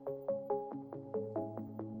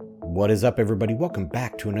What is up, everybody? Welcome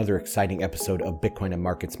back to another exciting episode of Bitcoin and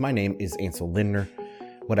Markets. My name is Ansel Lindner.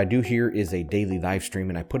 What I do here is a daily live stream,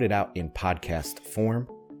 and I put it out in podcast form.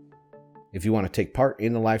 If you want to take part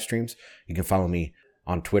in the live streams, you can follow me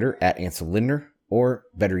on Twitter at Ansel Lindner, or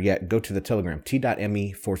better yet, go to the Telegram,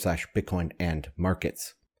 t.me/Bitcoin and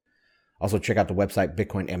Markets. Also, check out the website,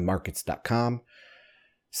 bitcoinandmarkets.com.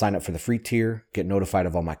 Sign up for the free tier, get notified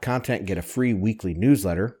of all my content, get a free weekly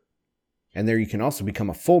newsletter. And there you can also become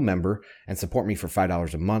a full member and support me for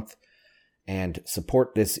 $5 a month and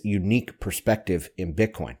support this unique perspective in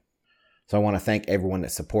Bitcoin. So I want to thank everyone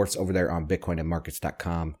that supports over there on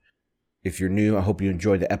bitcoinandmarkets.com. If you're new, I hope you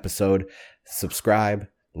enjoyed the episode. Subscribe,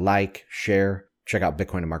 like, share, check out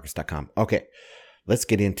bitcoinandmarkets.com. Okay, let's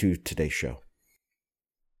get into today's show.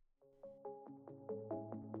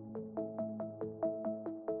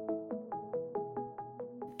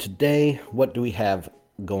 Today, what do we have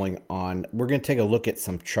going on? We're going to take a look at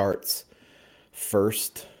some charts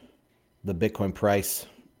first. The Bitcoin price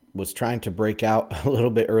was trying to break out a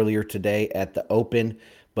little bit earlier today at the open,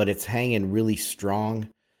 but it's hanging really strong.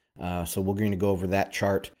 So we're going to go over that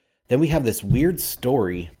chart. Then we have this weird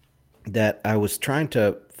story that I was trying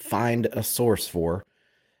to find a source for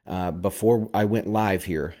before I went live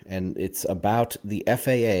here. And it's about the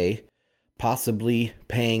FAA possibly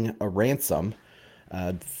paying a ransom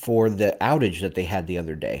for the outage that they had the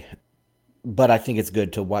other day. But I think it's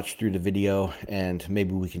good to watch through the video and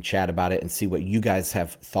maybe we can chat about it and see what you guys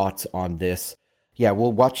have thoughts on this. Yeah,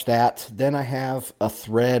 we'll watch that. Then I have a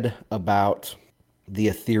thread about the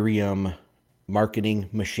Ethereum marketing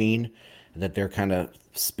machine that they're kind of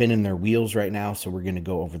spinning their wheels right now. So we're going to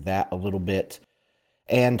go over that a little bit.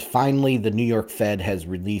 And finally, the New York Fed has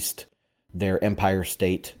released their Empire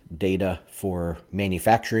State data for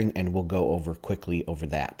manufacturing, and we'll go over quickly over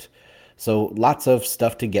that. So lots of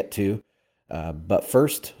stuff to get to, but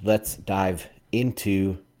first let's dive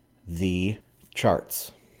into the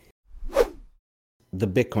charts. The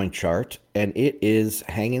Bitcoin chart, and it is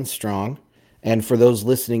hanging strong. And for those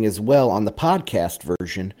listening as well on the podcast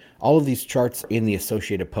version, all of these charts are in the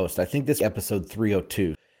associated post. I think this is episode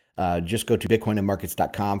 302. Just go to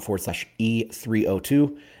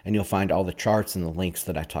bitcoinandmarkets.com/E302 and you'll find all the charts and the links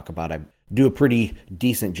that I talk about. I do a pretty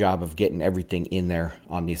decent job of getting everything in there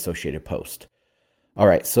on the associated post. All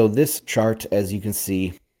right, so this chart, as you can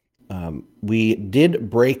see, we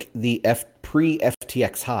did break the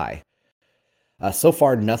pre-FTX high. So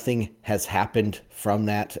far, nothing has happened from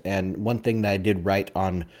that. And one thing that I did write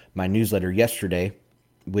on my newsletter yesterday,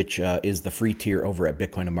 which is the free tier over at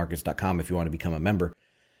bitcoinandmarkets.com if you want to become a member,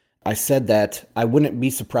 I said that I wouldn't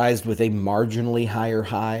be surprised with a marginally higher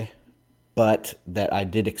high, but that I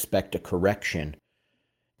did expect a correction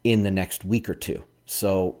in the next week or two.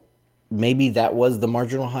 So maybe that was the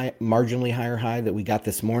marginally higher high that we got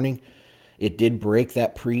this morning. It did break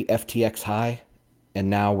that pre-FTX high, and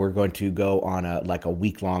now we're going to go on a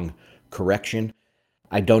week-long correction.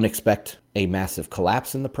 I don't expect a massive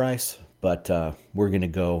collapse in the price, but we're going to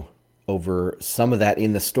go over some of that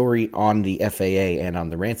in the story on the FAA and on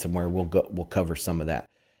the ransomware. We'll cover some of that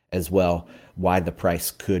as well, why the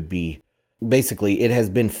price could be. Basically, it has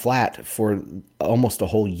been flat for almost a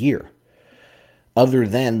whole year, other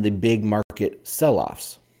than the big market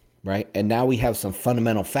sell-offs, right? And now we have some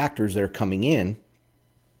fundamental factors that are coming in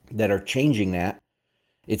that are changing that.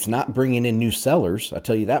 It's not bringing in new sellers, I'll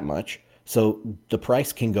tell you that much. So the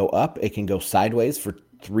price can go up, it can go sideways for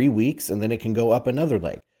 3 weeks, and then it can go up another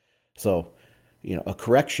leg. So, a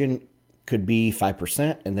correction could be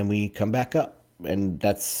 5%, and then we come back up. And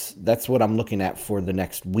that's what I'm looking at for the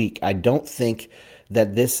next week. I don't think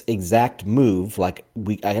that this exact move, I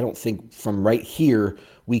don't think from right here,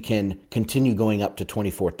 we can continue going up to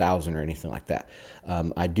 24,000 or anything like that.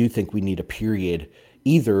 I do think we need a period,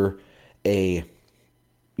 either in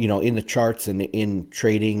the charts and in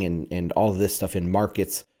trading and all of this stuff in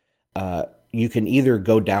markets, you can either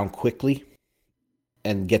go down quickly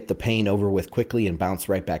and get the pain over with quickly and bounce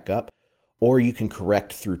right back up, or you can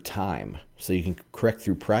correct through time. So you can correct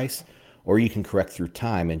through price, or you can correct through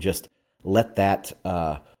time and just let that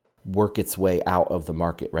work its way out of the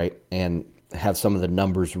market, right? And have some of the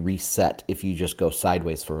numbers reset if you just go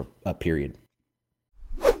sideways for a period.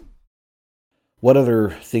 What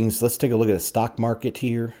other things? Let's take a look at the stock market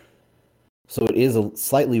here. So it is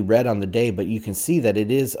slightly red on the day, but you can see that it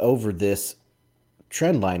is over this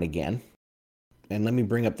trend line again. And let me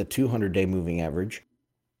bring up the 200-day moving average.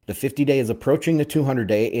 The 50-day is approaching the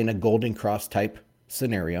 200-day in a golden cross type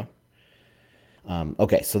scenario.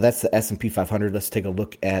 Okay, so that's the S&P 500. Let's take a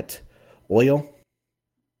look at oil.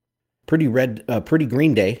 Pretty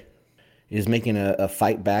green day. is making a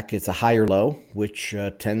fight back. It's a higher low, which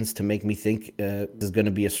tends to make me think this is going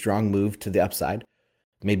to be a strong move to the upside.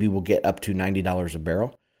 Maybe we'll get up to $90 a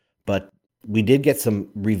barrel. But we did get some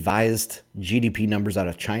revised GDP numbers out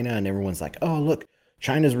of China, and everyone's like, oh, look,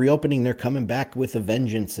 China's reopening. They're coming back with a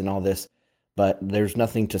vengeance and all this. But there's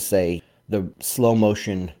nothing to say the slow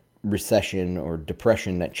motion recession or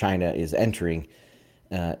depression that China is entering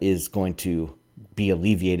is going to be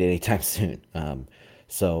alleviated anytime soon.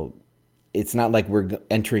 So it's not like we're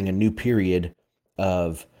entering a new period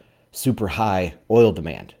of super high oil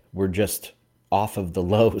demand. We're just off of the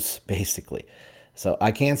lows, basically. So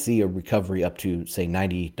I can see a recovery up to, say,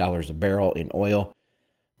 $90 a barrel in oil,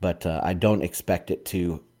 but I don't expect it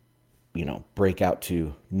to, break out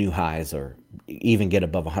to new highs or even get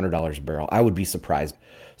above $100 a barrel. I would be surprised.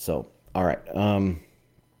 So, all right.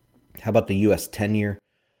 How about the U.S. 10-year?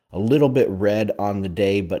 A little bit red on the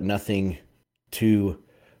day, but nothing too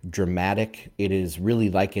dramatic. It is really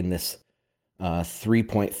like in this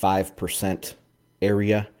 3.5%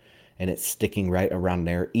 area, and it's sticking right around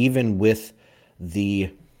there. Even with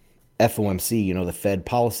the FOMC, the Fed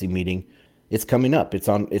policy meeting, it's coming up.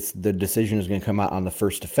 The decision is going to come out on the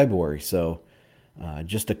 1st of February. So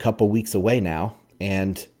just a couple weeks away now,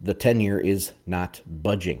 and the 10-year is not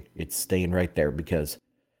budging. It's staying right there because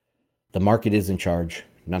the market is in charge,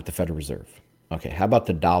 not the Federal Reserve. Okay, how about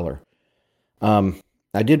the dollar?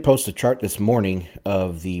 I did post a chart this morning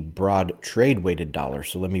of the broad trade-weighted dollar,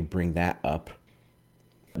 so let me bring that up.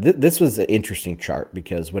 This was an interesting chart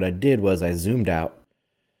because what I did was I zoomed out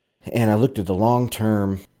and I looked at the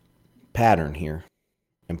long-term pattern here.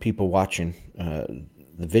 And people watching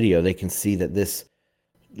the video, they can see that this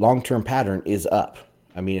long-term pattern is up.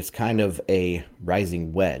 I mean, it's kind of a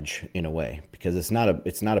rising wedge in a way because it's not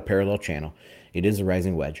a parallel channel. It is a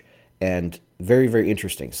rising wedge, and very, very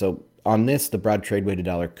interesting. So on this, the broad trade weighted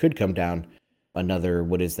dollar could come down another,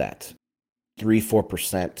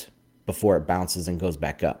 3-4% before it bounces and goes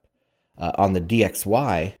back up. On the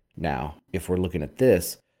DXY now, if we're looking at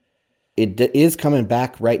this, it is coming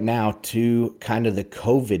back right now to kind of the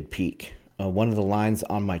COVID peak. One of the lines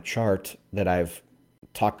on my chart that I've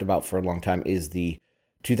talked about for a long time is the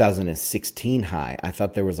 2016 high. I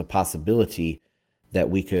thought there was a possibility that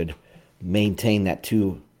we could maintain that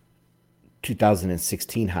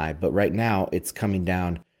 2016 high, but right now it's coming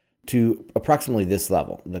down to approximately this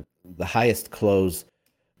level, the highest close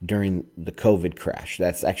during the COVID crash.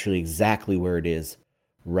 That's actually exactly where it is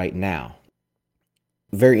right now.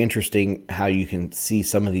 Very interesting how you can see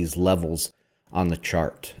some of these levels on the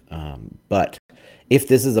chart. But if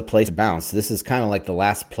this is a place to bounce, this is kind of like the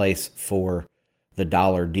last place for the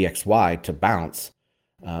dollar DXY to bounce,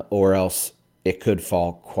 or else it could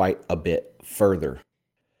fall quite a bit further.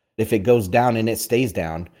 If it goes down and it stays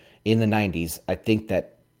down in the 90s, I think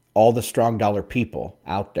that all the strong dollar people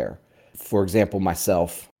out there, for example,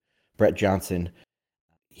 myself, Brett Johnson,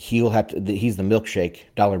 he's the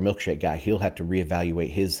dollar milkshake guy. He'll have to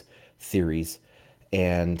reevaluate his theories.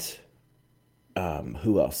 And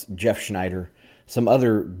who else? Jeff Schneider, some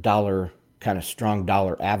other kind of strong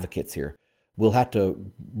dollar advocates here. We'll have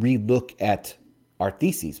to relook at our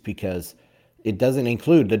theses because it doesn't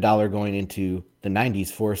include the dollar going into the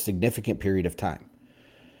 90s for a significant period of time.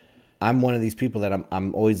 I'm one of these people that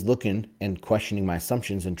I'm always looking and questioning my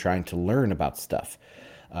assumptions and trying to learn about stuff.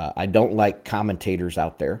 I don't like commentators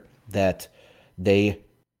out there that they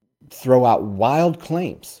throw out wild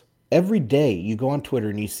claims. Every day you go on Twitter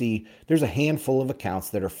and you see there's a handful of accounts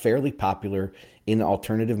that are fairly popular in the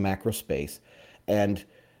alternative macro space, and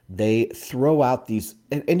they throw out these,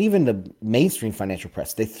 and even the mainstream financial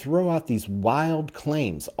press, they throw out these wild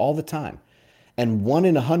claims all the time. And 1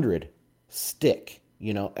 in 100 stick,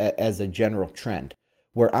 as a general trend,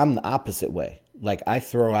 where I'm the opposite way. Like I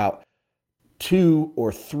throw out 2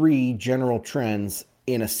 or 3 general trends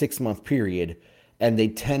in a 6-month period, and they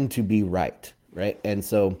tend to be right? And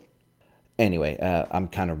so anyway, I'm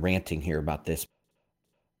kind of ranting here about this.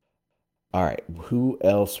 All right,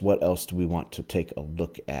 what else do we want to take a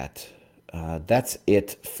look at? That's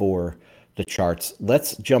it for the charts.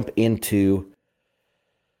 Let's jump into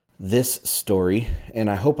this story, and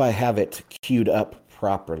I hope I have it queued up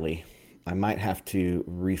properly. I might have to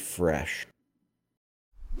refresh.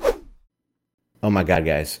 Oh my God,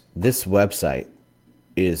 guys, this website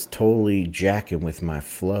is totally jacking with my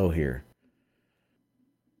flow here.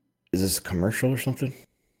 Is this a commercial or something?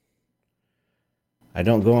 I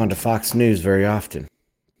don't go on to Fox News very often.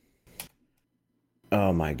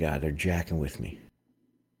 Oh my God, they're jacking with me.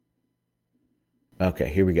 Okay,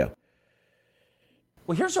 here we go.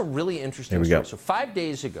 Well, here's a really interesting story. So 5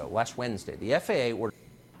 days ago, last Wednesday, the FAA ordered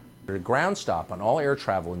a ground stop on all air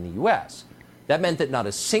travel in the U.S. That meant that not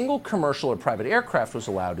a single commercial or private aircraft was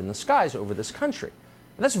allowed in the skies over this country.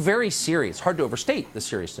 And that's very serious. Hard to overstate the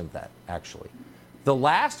seriousness of that, actually.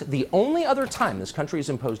 The only other time this country has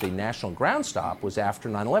imposed a national ground stop was after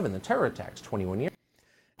 9/11, the terror attacks 21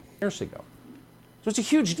 years ago. So it's a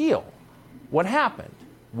huge deal. What happened?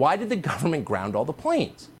 Why did the government ground all the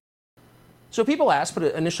planes? So people asked,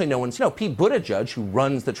 but initially no one's, Pete Buttigieg, who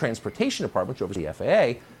runs the transportation department, which oversees the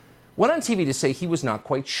FAA, went on TV to say he was not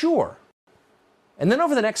quite sure. And then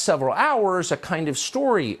over the next several hours, a kind of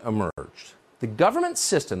story emerged. The government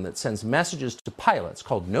system that sends messages to pilots,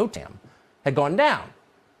 called NOTAM, had gone down.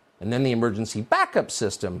 And then the emergency backup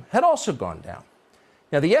system had also gone down.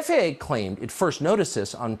 Now, the FAA claimed it first noticed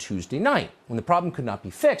this on Tuesday night. When the problem could not be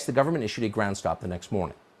fixed, the government issued a ground stop the next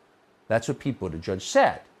morning. That's what Pete Buttigieg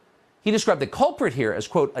said. He described the culprit here as,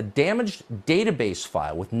 quote, a damaged database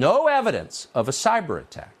file with no evidence of a cyber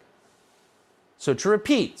attack. So to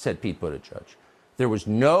repeat, said Pete Buttigieg, there was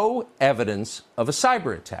no evidence of a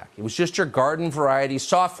cyber attack. It was just your garden variety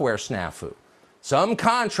software snafu. Some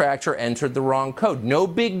contractor entered the wrong code. No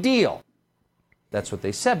big deal. That's what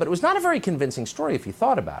they said, but it was not a very convincing story if you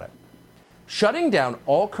thought about it. Shutting down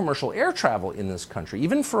all commercial air travel in this country,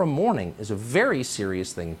 even for a morning, is a very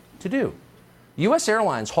serious thing to do. U.S.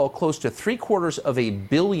 airlines haul close to 750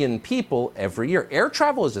 million people every year. Air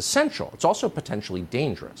travel is essential. It's also potentially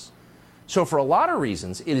dangerous. So for a lot of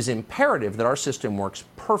reasons, it is imperative that our system works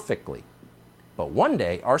perfectly. But one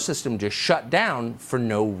day, our system just shut down for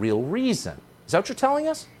no real reason. Is that what you're telling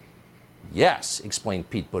us? Yes, explained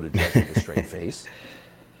Pete Buttigieg with a straight face.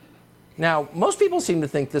 Now, most people seem to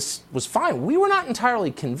think this was fine. We were not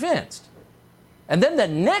entirely convinced. And then the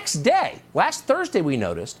next day, last Thursday, we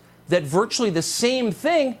noticed that virtually the same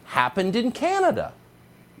thing happened in Canada.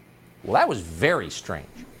 Well, that was very strange,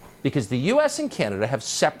 because the U.S. and Canada have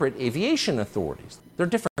separate aviation authorities. They're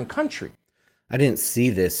different countries. I didn't see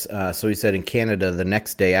this. So he said in Canada, the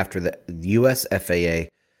next day after the U.S.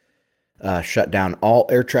 FAA shut down all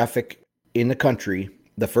air traffic in the country,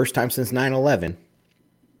 the first time since 9/11.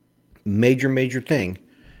 Major thing.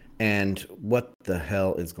 And what the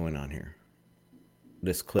hell is going on here?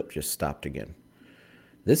 This clip just stopped again.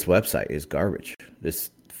 This website is garbage.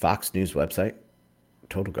 This Fox News website,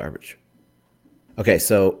 total garbage. Okay,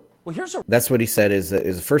 so that's what he said is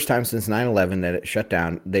the first time since 9/11 that it shut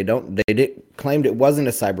down. They claimed it wasn't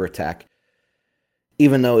a cyber attack,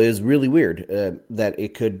 even though it was really weird that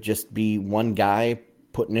it could just be one guy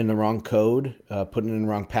putting in the wrong code, putting in the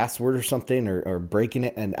wrong password or something, or breaking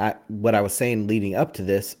it. And what I was saying leading up to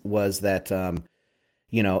this was that,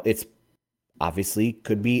 it's obviously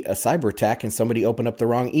could be a cyber attack and somebody opened up the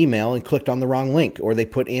wrong email and clicked on the wrong link, or they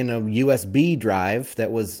put in a USB drive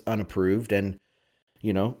that was unapproved and,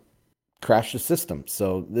 crashed the system.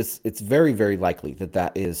 So it's very, very likely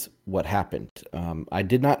that is what happened. I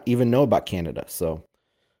did not even know about Canada, so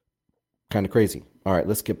kind of crazy. All right,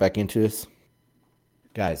 let's get back into this.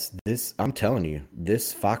 Guys, I'm telling you,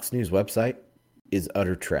 this Fox News website is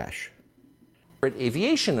utter trash.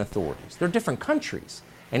 Aviation authorities, they're different countries,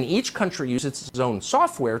 and each country uses its own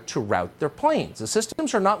software to route their planes. The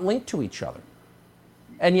systems are not linked to each other.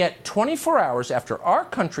 And yet, 24 hours after our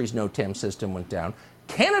country's NOTAM system went down,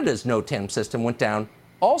 Canada's NOTAM system went down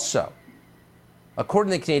also.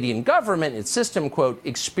 According to the Canadian government, its system, quote,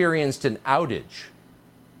 experienced an outage.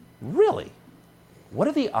 Really? What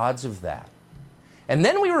are the odds of that? And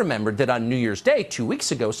then we remembered that on New Year's Day, 2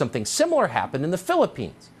 weeks ago, something similar happened in the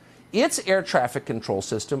Philippines. Its air traffic control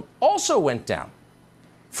system also went down.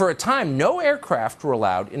 For a time, no aircraft were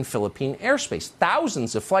allowed in Philippine airspace.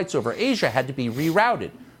 Thousands of flights over Asia had to be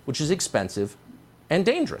rerouted, which is expensive and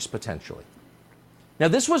dangerous, potentially. Now,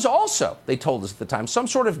 this was also, they told us at the time, some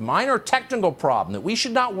sort of minor technical problem that we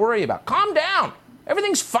should not worry about. Calm down.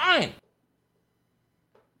 Everything's fine.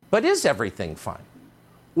 But is everything fine?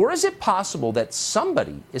 Or is it possible that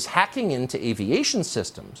somebody is hacking into aviation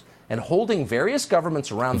systems and holding various governments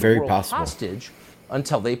around the world hostage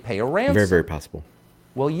until they pay a ransom? Very, very possible.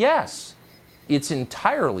 Well, yes, it's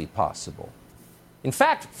entirely possible. In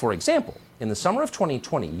fact, for example, in the summer of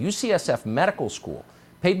 2020, UCSF Medical School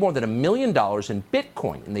paid more than $1 million in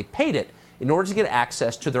Bitcoin, and they paid it in order to get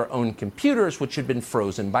access to their own computers, which had been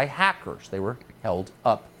frozen by hackers. They were held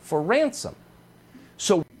up for ransom.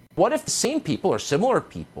 So what if the same people or similar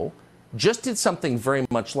people just did something very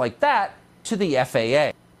much like that to the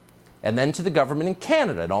FAA, and then to the government in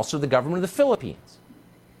Canada, and also the government of the Philippines?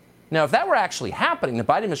 Now, if that were actually happening, the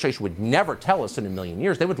Biden administration would never tell us in a million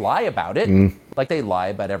years. They would lie about it like they lie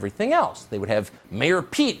about everything else. They would have Mayor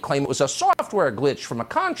Pete claim it was a software glitch from a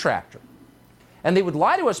contractor. And they would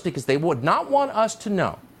lie to us because they would not want us to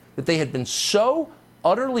know that they had been so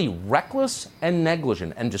utterly reckless and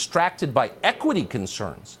negligent and distracted by equity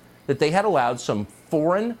concerns that they had allowed some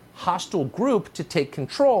foreign hostile group to take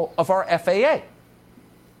control of our FAA.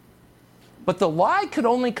 But the lie could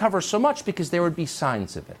only cover so much because there would be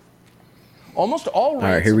signs of it. Almost all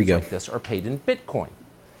ransoms like this are paid in Bitcoin.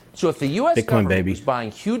 So if the U.S. government was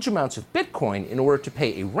buying huge amounts of Bitcoin in order to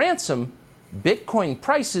pay a ransom, Bitcoin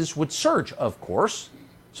prices would surge, of course.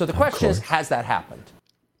 So the question is, has that happened?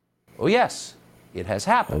 Oh, yes, it has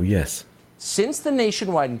happened. Oh, yes. Since the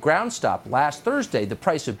nationwide ground stop last Thursday, the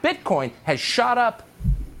price of Bitcoin has shot up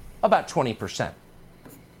about 20%.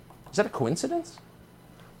 Is that a coincidence?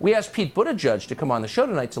 We asked Pete Buttigieg to come on the show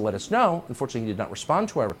tonight to let us know. Unfortunately, he did not respond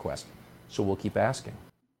to our request, so we'll keep asking.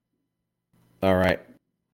 All right.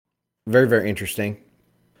 Very, very interesting.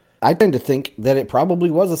 I tend to think that it probably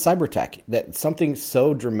was a cyber attack, that something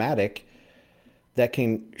so dramatic that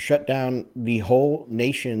can shut down the whole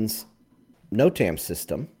nation's NOTAM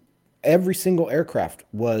system. Every single aircraft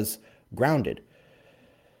was grounded.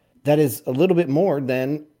 That is a little bit more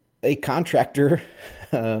than a contractor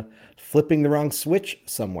flipping the wrong switch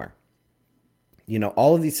somewhere. You know,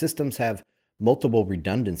 all of these systems have multiple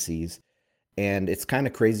redundancies, and it's kind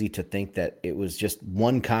of crazy to think that it was just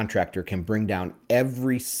one contractor can bring down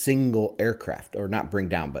every single aircraft, or not bring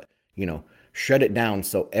down, but, you know, shut it down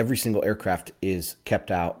so every single aircraft is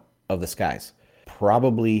kept out of the skies.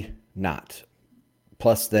 Probably not.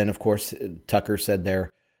 Plus, then, of course, Tucker said there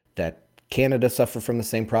that Canada suffered from the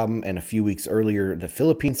same problem, and a few weeks earlier, the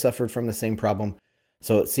Philippines suffered from the same problem.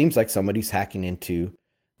 So it seems like somebody's hacking into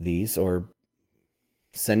these, or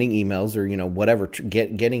sending emails, or, you know, whatever,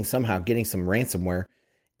 getting some ransomware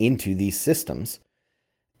into these systems.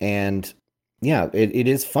 And yeah, it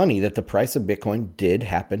is funny that the price of Bitcoin did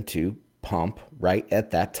happen to pump right at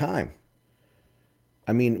that time.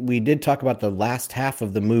 I mean, we did talk about the last half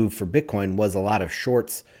of the move for Bitcoin was a lot of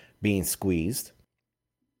shorts being squeezed,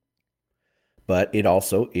 but it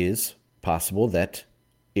also is possible that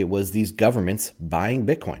it was these governments buying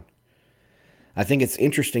Bitcoin. I think it's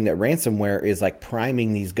interesting that ransomware is like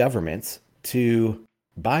priming these governments to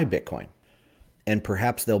buy Bitcoin. And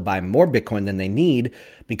perhaps they'll buy more Bitcoin than they need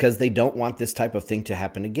because they don't want this type of thing to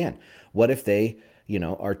happen again. What if they, you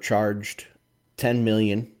know, are charged 10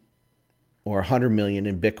 million or 100 million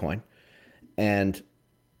in Bitcoin, and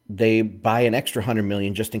they buy an extra 100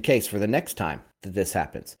 million just in case for the next time that this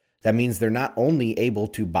happens? That means they're not only able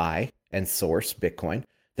to buy and source Bitcoin,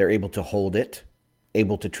 they're able to hold it,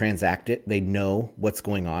 able to transact it. They know what's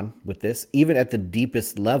going on with this, even at the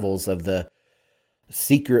deepest levels of the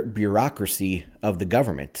secret bureaucracy of the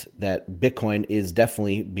government, that Bitcoin is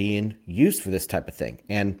definitely being used for this type of thing.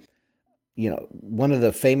 And, you know, one of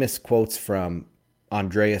the famous quotes from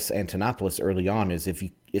Andreas Antonopoulos early on is,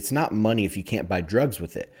 it's not money if you can't buy drugs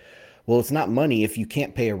with it. Well, it's not money if you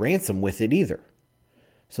can't pay a ransom with it either.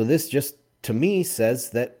 So this just, to me,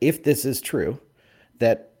 says that if this is true,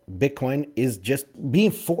 that Bitcoin is just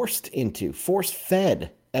being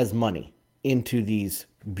force-fed as money into these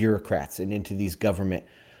bureaucrats and into these government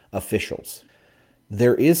officials.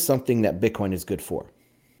 There is something that Bitcoin is good for,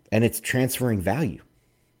 and it's transferring value.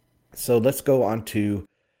 So let's go on to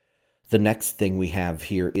the next thing we have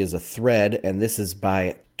here is a thread, and this is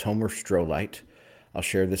by Tomer Strolight. I'll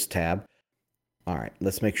share this tab. All right,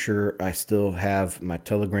 let's make sure I still have my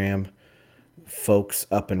Telegram folks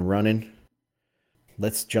up and running.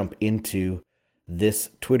 Let's jump into this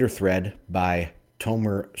Twitter thread by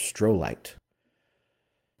Tomer Strolight.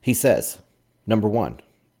 He says, number 1,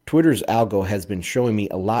 Twitter's algo has been showing me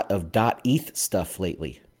a lot of .eth stuff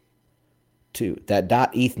lately. 2, that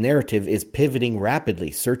 .eth narrative is pivoting rapidly,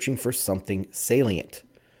 searching for something salient.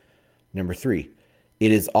 Number 3,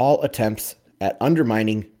 it is all attempts at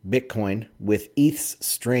undermining Bitcoin with ETH's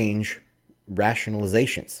strange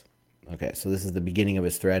rationalizations. Okay, so this is the beginning of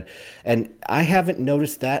his thread. And I haven't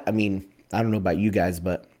noticed that. I mean, I don't know about you guys,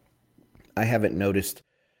 but I haven't noticed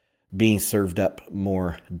being served up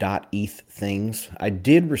more .eth things. I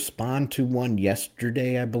did respond to one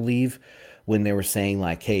yesterday, I believe, when they were saying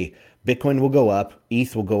like, hey, Bitcoin will go up,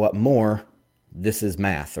 ETH will go up more. This is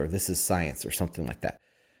math, or this is science, or something like that.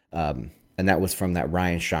 And that was from that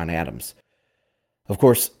Ryan Sean Adams. Of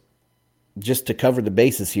course, just to cover the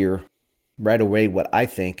bases here, right away, what I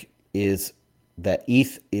think is that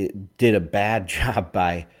ETH did a bad job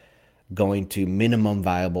by going to minimum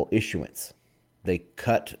viable issuance. They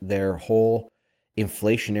cut their whole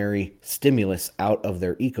inflationary stimulus out of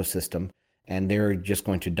their ecosystem, and they're just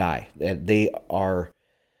going to die. They are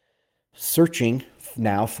searching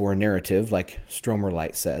now for a narrative, like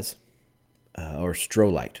Stromerlight says, or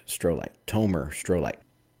Tomer Strolight.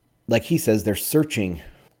 Like he says, they're searching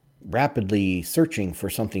rapidly searching for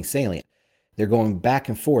something salient. They're going back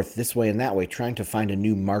and forth this way and that way, trying to find a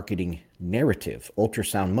new marketing narrative.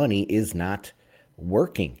 Ultrasound money is not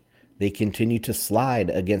working. They continue to slide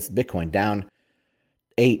against Bitcoin, down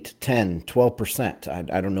 8, 10,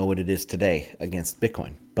 12%. I don't know what it is today against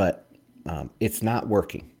Bitcoin, but it's not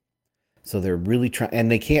working. So they're really trying,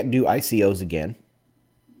 and they can't do ICOs again.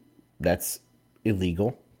 That's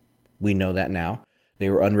illegal. We know that now. They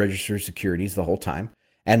were unregistered securities the whole time,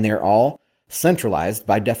 and they're all centralized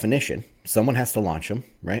by definition. Someone has to launch them,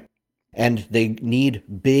 right? And they need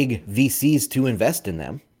big VCs to invest in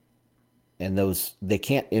them. And those, they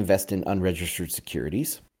can't invest in unregistered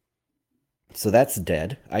securities. So that's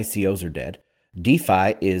dead. ICOs are dead.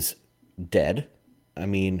 DeFi is dead. I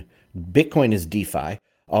mean, Bitcoin is DeFi.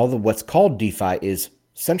 All the what's called DeFi is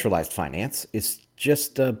centralized finance. It's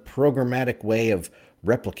just a programmatic way of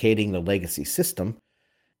replicating the legacy system.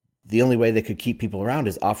 The only way they could keep people around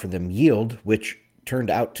is offer them yield, which turned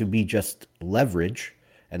out to be just leverage,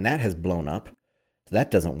 and that has blown up.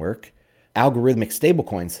 That doesn't work. Algorithmic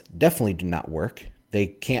stablecoins definitely do not work. They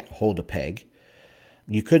can't hold a peg.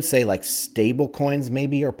 You could say like stablecoins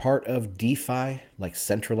maybe are part of DeFi, like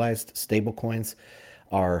centralized stablecoins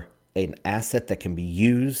are an asset that can be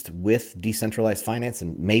used with decentralized finance,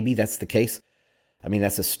 and maybe that's the case. I mean,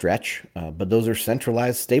 that's a stretch, but those are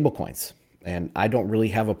centralized stablecoins, and I don't really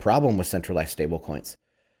have a problem with centralized stablecoins.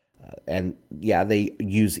 And yeah, they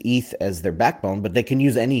use ETH as their backbone, but they can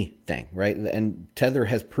use anything, right? And Tether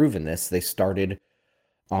has proven this. They started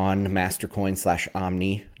on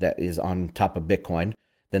Mastercoin/Omni that is on top of Bitcoin.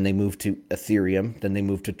 Then they moved to Ethereum. Then they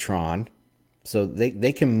moved to Tron. So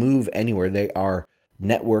they can move anywhere. They are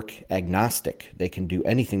network agnostic. They can do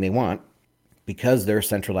anything they want because they're a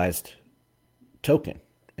centralized token.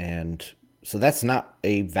 And so that's not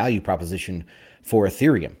a value proposition for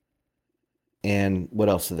Ethereum. And what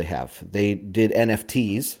else do they have? They did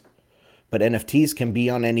NFTs, but NFTs can be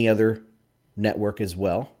on any other network as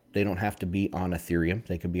well. They don't have to be on Ethereum.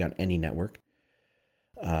 They could be on any network.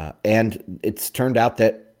 And it's turned out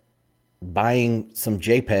that buying some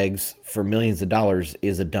JPEGs for millions of dollars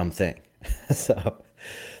is a dumb thing. So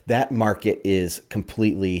that market is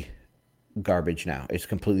completely garbage now. It's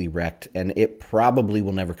completely wrecked, and it probably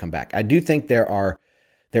will never come back. I do think there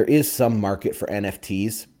is some market for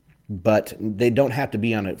NFTs, but they don't have to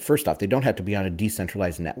be on first off, they don't have to be on a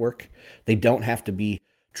decentralized network. They don't have to be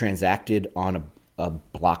transacted on a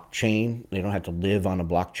blockchain. They don't have to live on a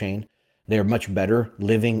blockchain. They're much better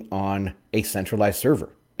living on a centralized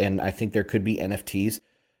server. And I think there could be NFTs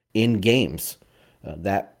in games.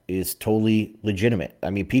 That is totally legitimate. I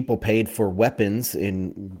mean, people paid for weapons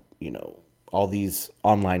in, all these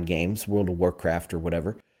online games, World of Warcraft or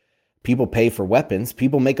whatever. People pay for weapons.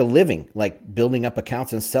 People make a living, like building up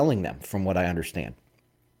accounts and selling them, from what I understand.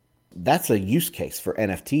 That's a use case for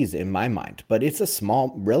NFTs in my mind, but it's a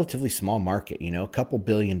relatively small market, a couple $1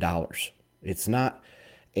 billion. It's not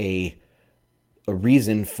a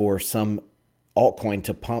reason for some altcoin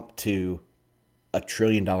to pump to $1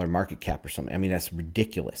 trillion market cap or something. I mean, that's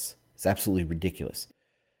ridiculous. It's absolutely ridiculous.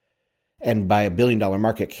 And by $1 billion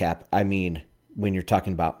market cap, I mean, when you're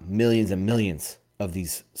talking about millions and millions of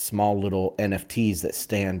these small little NFTs that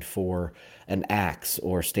stand for an axe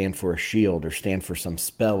or stand for a shield or stand for some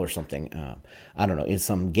spell or something, I don't know, in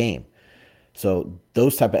some game. So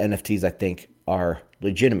those type of NFTs, I think, are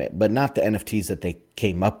legitimate, but not the NFTs that they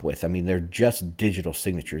came up with. I mean, they're just digital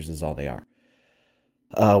signatures is all they are.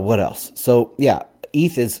 What else? So yeah,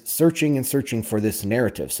 ETH is searching and searching for this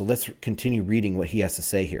narrative. So let's continue reading what he has to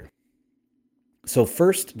say here. So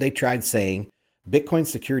first, they tried saying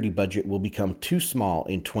Bitcoin's security budget will become too small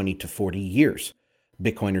in 20 to 40 years.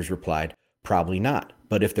 Bitcoiners replied, probably not.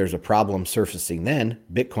 But if there's a problem surfacing then,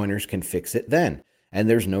 Bitcoiners can fix it then. And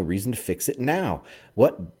there's no reason to fix it now.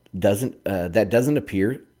 That doesn't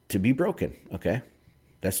appear to be broken. Okay,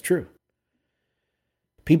 that's true.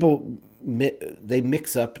 People, they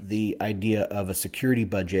mix up the idea of a security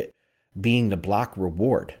budget being the block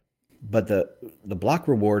reward. But the block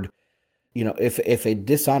reward, if a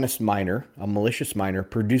dishonest miner, a malicious miner,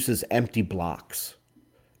 produces empty blocks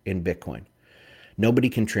in Bitcoin, nobody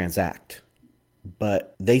can transact,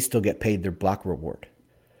 but they still get paid their block reward.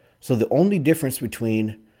 So the only difference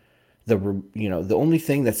between the only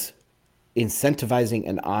thing that's incentivizing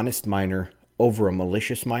an honest miner over a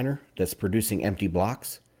malicious miner that's producing empty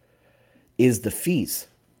blocks is the fees.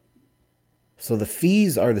 So the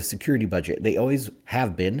fees are the security budget. They always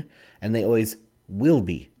have been, and they always will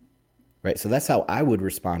be. Right. So that's how I would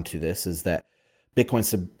respond to this, is that Bitcoin's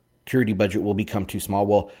security budget will become too small.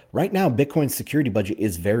 Well, right now, Bitcoin's security budget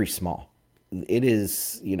is very small. It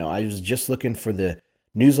is, I was just looking for the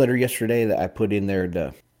newsletter yesterday that I put in there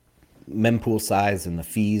the mempool size and the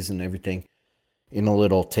fees and everything in a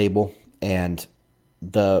little table, and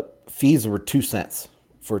the fees were 2 cents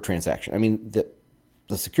for a transaction. I mean,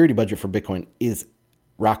 the security budget for Bitcoin is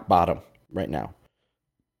rock bottom right now.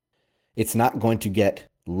 It's not going to get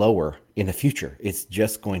lower in the future. It's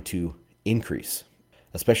just going to increase,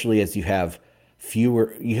 especially as you have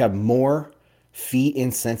more fee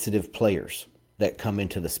insensitive players that come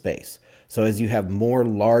into the space. So as you have more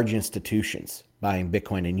large institutions buying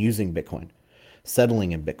Bitcoin and using Bitcoin,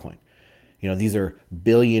 settling in Bitcoin, these are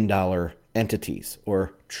billion-dollar entities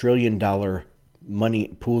or trillion-dollar money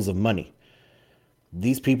pools of money.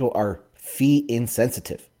 These people are fee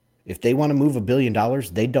insensitive. If they want to move $1 billion,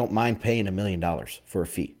 they don't mind paying $1 million for a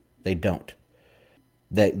fee. They don't.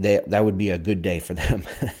 That would be a good day for them.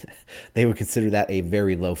 They would consider that a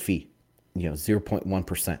very low fee,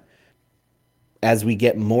 0.1%. As we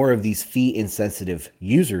get more of these fee insensitive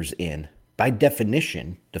users in, by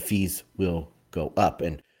definition, the fees will go up,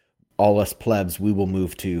 and all us plebs, we will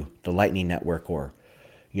move to the Lightning Network or,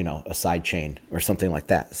 a side chain or something like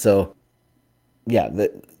that. So, yeah,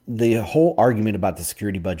 the whole argument about the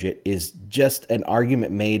security budget is just an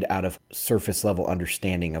argument made out of surface level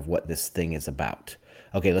understanding of what this thing is about.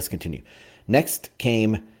 Okay, let's continue. Next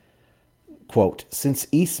came, quote, since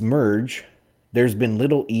ETH's merge, there's been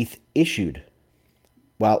little ETH issued,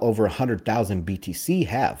 while over 100,000 BTC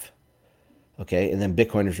have. Okay, and then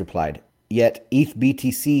Bitcoiners replied, yet ETH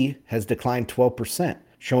BTC has declined 12%,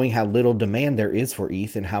 showing how little demand there is for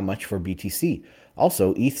ETH and how much for BTC.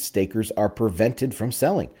 Also, ETH stakers are prevented from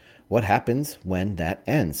selling. What happens when that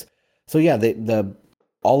ends? So yeah,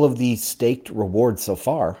 all of the staked rewards so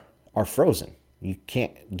far are frozen. You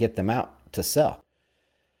can't get them out to sell.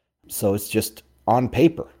 So it's just on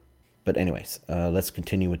paper. But anyways, let's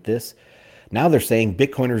continue with this. Now they're saying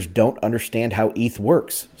Bitcoiners don't understand how ETH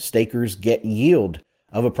works. Stakers get yield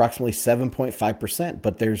of approximately 7.5%,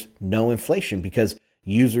 but there's no inflation because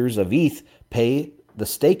users of ETH pay the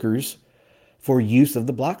stakers for use of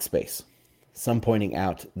the block space. Some pointing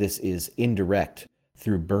out this is indirect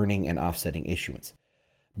through burning and offsetting issuance.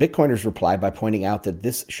 Bitcoiners reply by pointing out that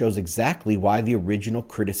this shows exactly why the original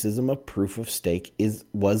criticism of proof of stake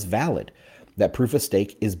was valid. That proof of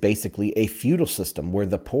stake is basically a feudal system where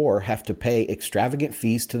the poor have to pay extravagant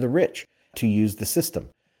fees to the rich to use the system.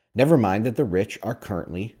 Never mind that the rich are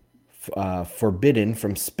currently forbidden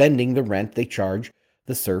from spending the rent they charge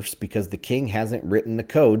the serfs because the king hasn't written the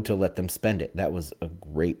code to let them spend it. That was a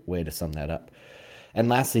great way to sum that up. And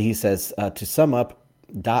lastly, he says, to sum up,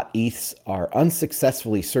 .eths are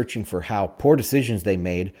unsuccessfully searching for how poor decisions they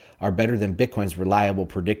made are better than Bitcoin's reliable,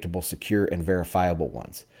 predictable, secure, and verifiable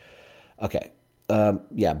ones. Okay,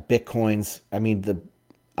 Bitcoins,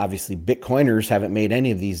 obviously Bitcoiners haven't made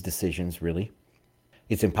any of these decisions, really.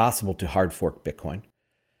 It's impossible to hard fork Bitcoin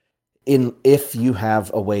if you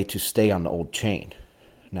have a way to stay on the old chain.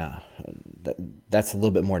 Now, that's a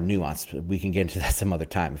little bit more nuanced. We can get into that some other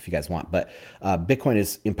time if you guys want. But Bitcoin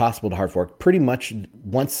is impossible to hard fork. Pretty much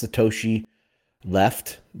once Satoshi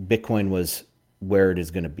left, Bitcoin was where it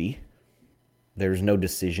is going to be. There's no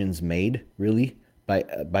decisions made, really, by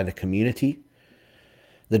the community.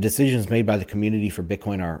 The decisions made by the community for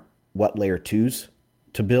Bitcoin are what layer 2s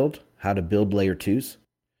to build, how to build layer 2s.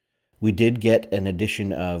 We did get an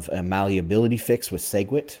addition of a malleability fix with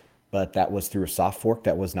SegWit, but that was through a soft fork.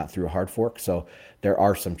 That was not through a hard fork. So there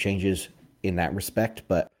are some changes in that respect.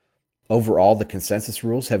 But overall, the consensus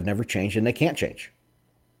rules have never changed, and they can't change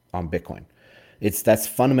on Bitcoin. That's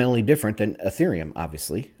fundamentally different than Ethereum,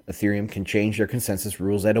 obviously. Ethereum can change their consensus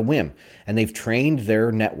rules at a whim. And they've trained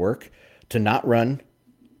their network to not run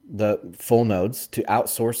the full nodes, to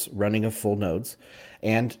outsource running of full nodes,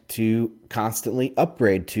 and to constantly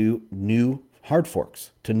upgrade to new hard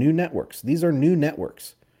forks, to new networks. These are new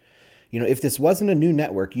networks. If this wasn't a new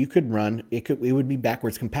network, you could run, it would be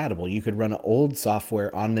backwards compatible. You could run an old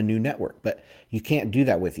software on the new network, but you can't do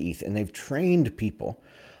that with ETH. And they've trained people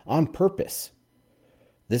on purpose.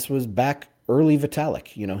 This was back early Vitalik.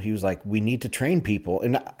 He was like, we need to train people.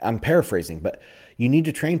 And I'm paraphrasing, but you need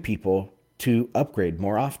to train people to upgrade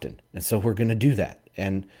more often. And so we're going to do that.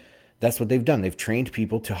 And that's what they've done. They've trained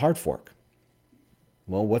people to hard fork.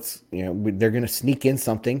 Well, they're going to sneak in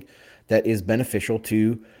something that is beneficial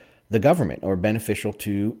to the government or beneficial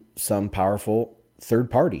to some powerful third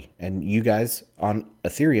party. And you guys on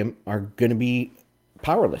Ethereum are going to be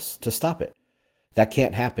powerless to stop it. That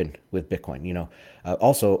can't happen with Bitcoin.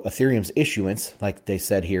 Also Ethereum's issuance, like they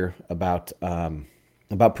said here about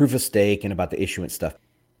proof of stake and about the issuance stuff.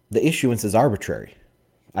 The issuance is arbitrary.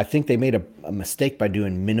 I think they made a mistake by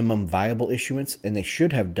doing minimum viable issuance, and they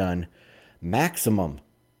should have done maximum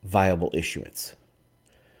viable issuance.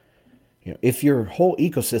 If your whole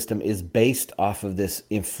ecosystem is based off of this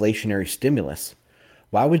inflationary stimulus,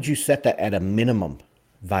 why would you set that at a minimum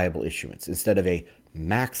viable issuance instead of a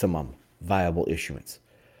maximum viable issuance?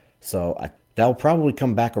 So that'll probably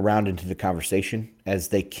come back around into the conversation as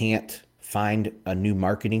they can't find a new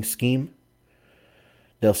marketing scheme.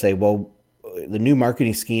 They'll say, well, the new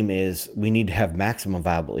marketing scheme is we need to have maximum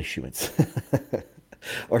viable issuance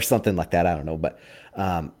or something like that. I don't know. But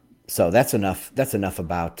so that's enough. That's enough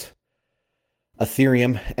about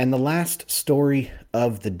Ethereum. And the last story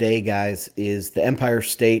of the day, guys, is the Empire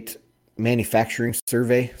State Manufacturing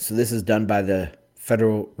Survey. So this is done by the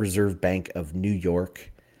Federal Reserve Bank of New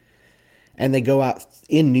York. And they go out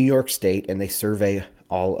in New York State and they survey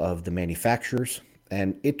all of the manufacturers.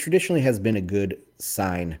 And it traditionally has been a good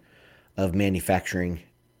sign of manufacturing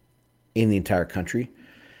in the entire country.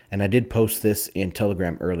 And I did post this in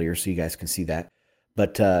Telegram earlier, so you guys can see that.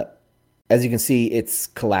 But as you can see, it's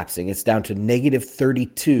collapsing. It's down to negative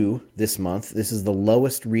 32 this month. This is the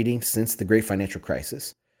lowest reading since the Great Financial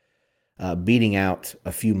Crisis, beating out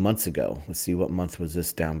a few months ago. Let's see, what month was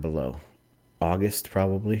this down below? August,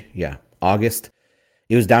 probably. Yeah, August.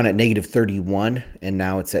 It was down at negative 31, and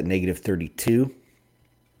now it's at negative 32.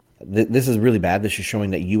 This is really bad. This is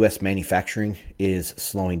showing that U.S. manufacturing is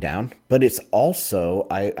slowing down. But it's also,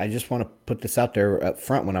 I just want to put this out there up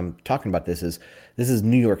front when I'm talking about this is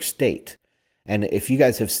New York State. And if you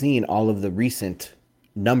guys have seen all of the recent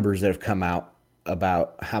numbers that have come out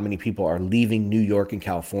about how many people are leaving New York and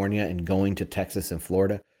California and going to Texas and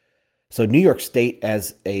Florida. So New York State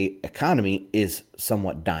as a economy is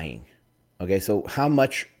somewhat dying. Okay, so how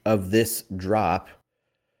much of this drop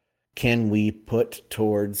can we put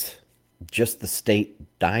towards just the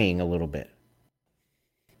state dying a little bit?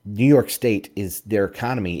 New York State their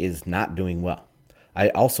economy is not doing well. I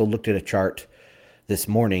also looked at a chart this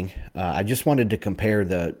morning. I just wanted to compare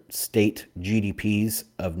the state GDPs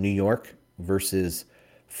of New York versus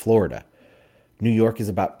Florida. New York is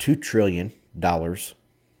about $2 trillion.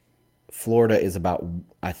 Florida is about,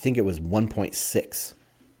 I think it was 1.6.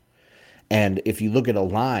 And if you look at a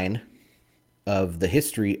line of the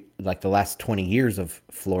history, like the last 20 years of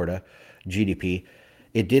Florida GDP,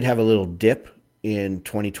 it did have a little dip in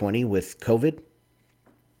 2020 with COVID,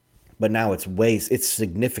 but now it's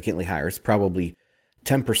significantly higher. It's probably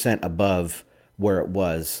 10% above where it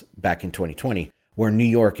was back in 2020, where New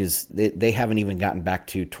York they haven't even gotten back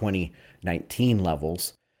to 2019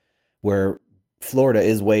 levels, where Florida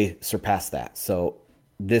is way surpassed that. So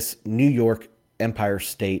this New York Empire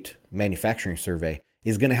State Manufacturing Survey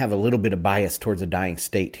is going to have a little bit of bias towards a dying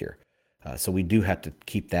state here. So we do have to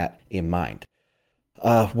keep that in mind.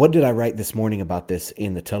 What did I write this morning about this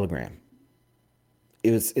in the Telegram?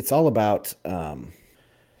 It's all about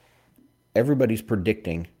everybody's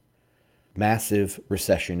predicting massive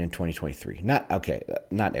recession in 2023.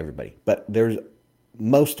 Not everybody, but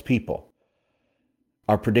most people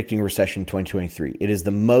are predicting a recession in 2023. It is the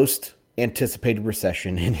most anticipated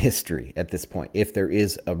recession in history at this point, if there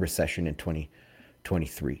is a recession in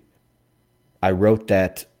 2023. I wrote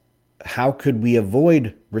that, how could we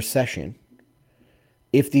avoid recession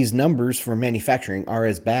if these numbers for manufacturing are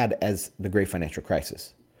as bad as the Great Financial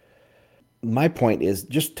Crisis? My point is,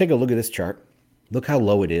 just take a look at this chart. Look how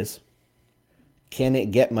low it is. Can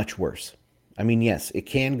it get much worse? I mean, yes, it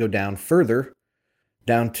can go down further,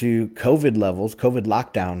 down to COVID levels, COVID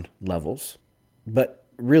lockdown levels, but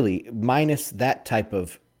really, minus that type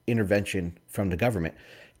of intervention from the government,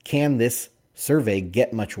 can this survey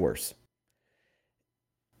get much worse?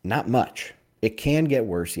 Not much. It can get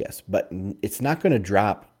worse, yes, but it's not going to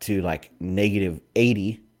drop to like negative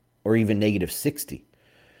 80 or even negative 60.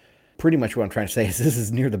 Pretty much what I'm trying to say is this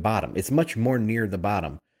is near the bottom. It's much more near the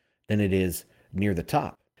bottom than it is near the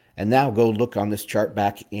top. And now go look on this chart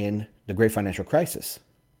back in the Great Financial Crisis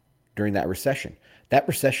during that recession. That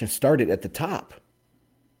recession started at the top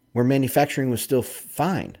where manufacturing was still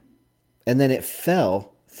fine. And then it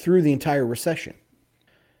fell through the entire recession.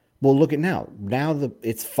 Well, look at now. Now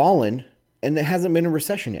it's fallen and there hasn't been a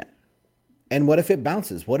recession yet. And what if it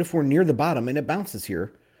bounces? What if we're near the bottom and it bounces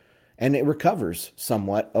here and it recovers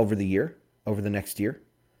somewhat over the next year,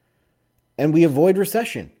 and we avoid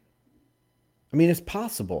recession? I mean, it's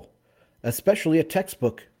possible, especially a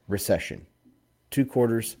textbook recession, 2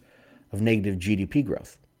 quarters of negative GDP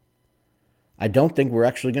growth. I don't think we're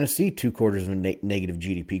actually going to see 2 quarters of negative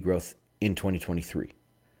GDP growth in 2023.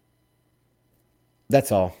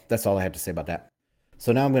 That's all I have to say about that.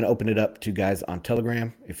 So now I'm going to open it up to guys on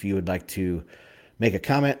Telegram. If you would like to make a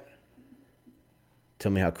comment,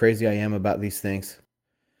 tell me how crazy I am about these things.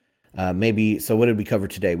 So what did we cover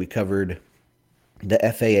today? We covered the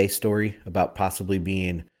FAA story about possibly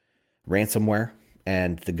being ransomware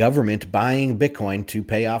and the government buying Bitcoin to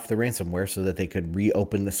pay off the ransomware so that they could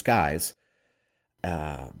reopen the skies.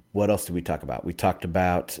 What else did we talk about? We talked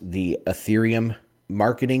about the Ethereum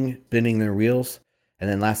marketing spinning their wheels. And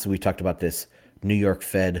then lastly, we talked about this New York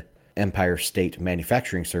Fed Empire State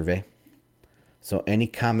Manufacturing Survey. So any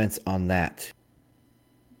comments on that?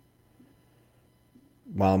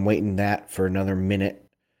 While I'm waiting that for another minute,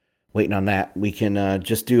 waiting on that, we can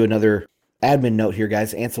just do another admin note here,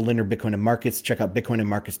 guys. Ansel Linder, Bitcoin and Markets. Check out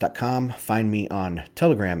bitcoinandmarkets.com. Find me on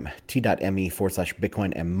Telegram,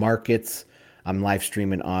 t.me/Bitcoin and Markets. I'm live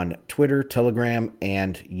streaming on Twitter, Telegram,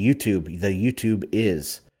 and YouTube. The YouTube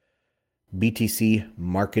is BTC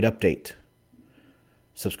Market Update.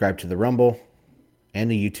 Subscribe to the Rumble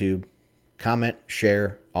and the YouTube. Comment,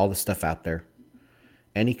 share, all the stuff out there.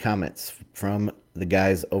 Any comments from the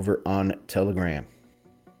guys over on Telegram?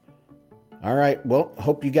 All right. Well,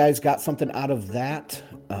 hope you guys got something out of that.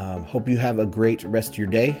 Hope you have a great rest of your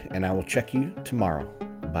day, and I will check you tomorrow.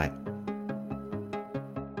 Bye.